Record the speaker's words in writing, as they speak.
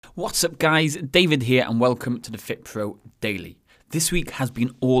What's up guys, David here and welcome to the Fit Pro Daily. This week has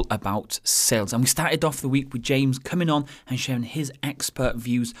been all about sales and we started off the week with James coming on and sharing his expert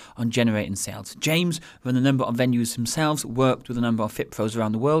views on generating sales. James ran a number of venues himself, worked with a number of Fit Pros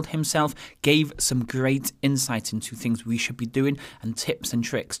around the world himself, gave some great insight into things we should be doing and tips and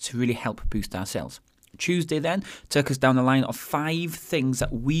tricks to really help boost our sales. Tuesday then took us down the line of 5 things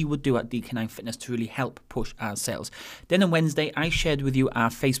that we would do at DK9 Fitness to really help push our sales. Then on Wednesday, I shared with you our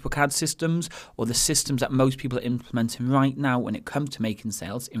Facebook ad systems, or the systems that most people are implementing right now when it comes to making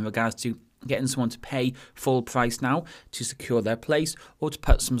sales in regards to getting someone to pay full price now to secure their place, or to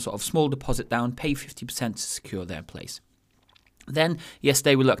put some sort of small deposit down, pay 50% to secure their place. Then,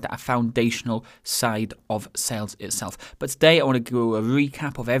 yesterday we looked at a foundational side of sales itself. But today I want to do a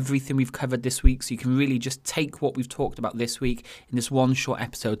recap of everything we've covered this week so you can really just take what we've talked about this week in this one short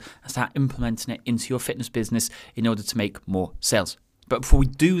episode and start implementing it into your fitness business in order to make more sales. But before we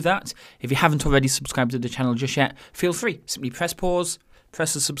do that, if you haven't already subscribed to the channel just yet, feel free. Simply press pause,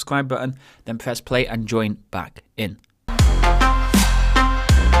 press the subscribe button, then press play and join back in.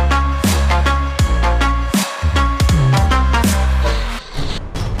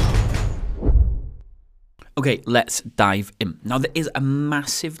 Okay, let's dive in. Now, there is a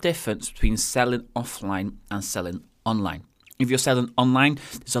massive difference between selling offline and selling online. If you're selling online,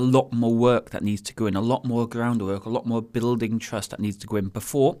 there's a lot more work that needs to go in, a lot more groundwork, a lot more building trust that needs to go in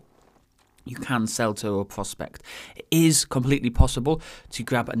before you can sell to a prospect. It is completely possible to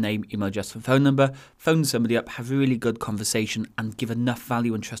grab a name, email address, and phone number, phone somebody up, have a really good conversation, and give enough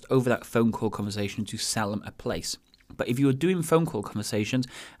value and trust over that phone call conversation to sell them a place. But if you're doing phone call conversations,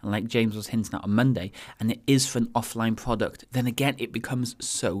 and like James was hinting at on Monday, and it is for an offline product, then again, it becomes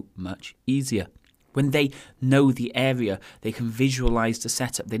so much easier. When they know the area, they can visualize the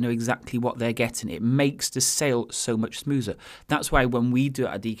setup, they know exactly what they're getting. It makes the sale so much smoother. That's why when we do it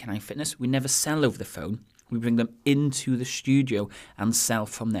at DK9 Fitness, we never sell over the phone. We bring them into the studio and sell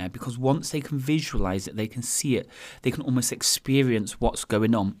from there, because once they can visualize it, they can see it, they can almost experience what's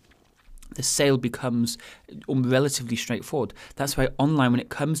going on. The sale becomes relatively straightforward. That's why online, when it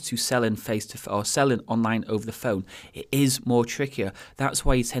comes to selling face-to-face or selling online over the phone, it is more trickier. That's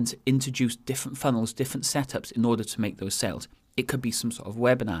why you tend to introduce different funnels, different setups in order to make those sales. It could be some sort of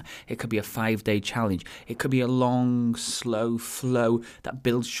webinar. It could be a 5-day challenge. It could be a long, slow flow that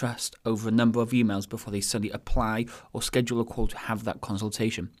builds trust over a number of emails before they suddenly apply or schedule a call to have that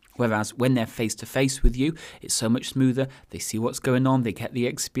consultation. Whereas when they're face-to-face with you, it's so much smoother. They see what's going on, they get the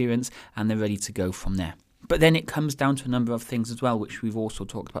experience, and they're ready to go from there. But then it comes down to a number of things as well, which we've also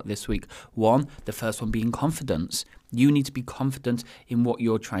talked about this week. One, the first one being confidence. You need to be confident in what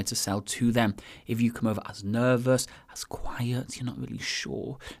you're trying to sell to them. If you come over as nervous, as quiet, you're not really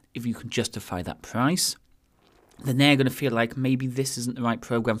sure if you can justify that price, then they're going to feel like maybe this isn't the right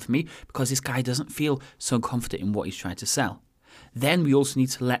program for me because this guy doesn't feel so confident in what he's trying to sell. Then we also need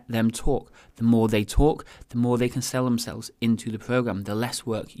to let them talk. The more they talk, the more they can sell themselves into the program, the less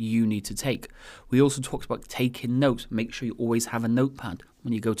work you need to take. We also talked about taking notes. Make sure you always have a notepad.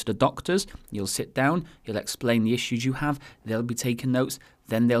 When you go to the doctors, you'll sit down, you'll explain the issues you have, they'll be taking notes,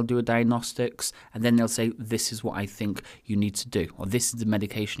 then they'll do a diagnostics, and then they'll say, this is what I think you need to do, or this is the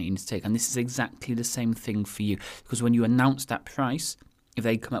medication you need to take. And this is exactly the same thing for you, because when you announce that price, if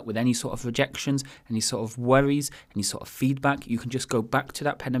they come up with any sort of rejections, any sort of worries, any sort of feedback, you can just go back to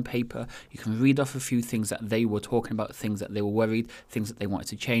that pen and paper. You can read off a few things that they were talking about, things that they were worried, things that they wanted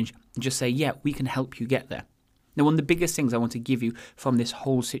to change, and just say, yeah, we can help you get there. Now, one of the biggest things I want to give you from this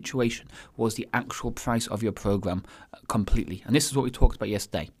whole situation was the actual price of your program completely. And this is what we talked about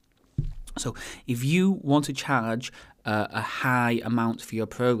yesterday. So if you want to charge a high amount for your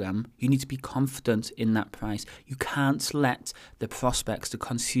program, you need to be confident in that price. You can't let the prospects, the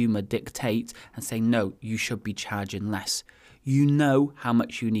consumer, dictate and say, no, you should be charging less. You know how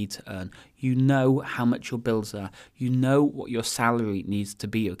much you need to earn. You know how much your bills are. You know what your salary needs to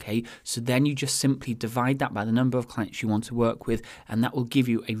be, okay? So then you just simply divide that by the number of clients you want to work with, and that will give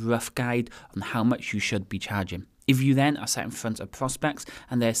you a rough guide on how much you should be charging. If you then are sat in front of prospects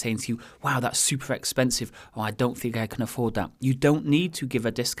and they're saying to you, wow, that's super expensive, or I don't think I can afford that, you don't need to give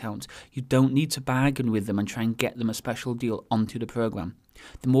a discount. You don't need to bargain with them and try and get them a special deal onto the program.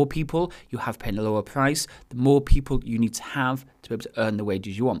 The more people you have paying a lower price, the more people you need to have to be able to earn the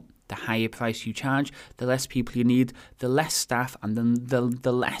wages you want. The higher price you charge, the less people you need, the less staff, and then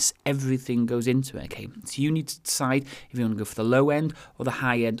the less everything goes into it, okay? So you need to decide if you want to go for the low end or the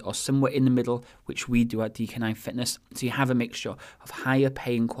high end or somewhere in the middle, which we do at DK9 Fitness. So you have a mixture of higher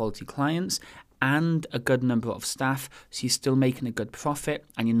paying quality clients and a good number of staff, so you're still making a good profit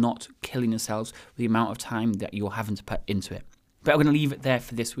and you're not killing yourselves with the amount of time that you're having to put into it. But I'm going to leave it there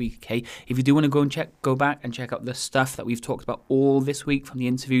for this week, okay? If you do want to go back and check out the stuff that we've talked about all this week, from the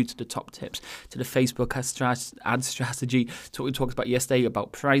interview to the top tips to the Facebook ad strategy to what we talked about yesterday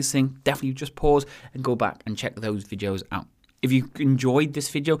about pricing, definitely just pause and go back and check those videos out. If you enjoyed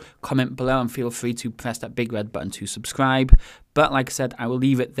this video, comment below and feel free to press that big red button to subscribe. But like I said, I will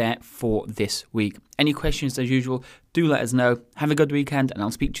leave it there for this week. Any questions as usual, do let us know. Have a good weekend and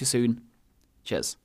I'll speak to you soon. Cheers.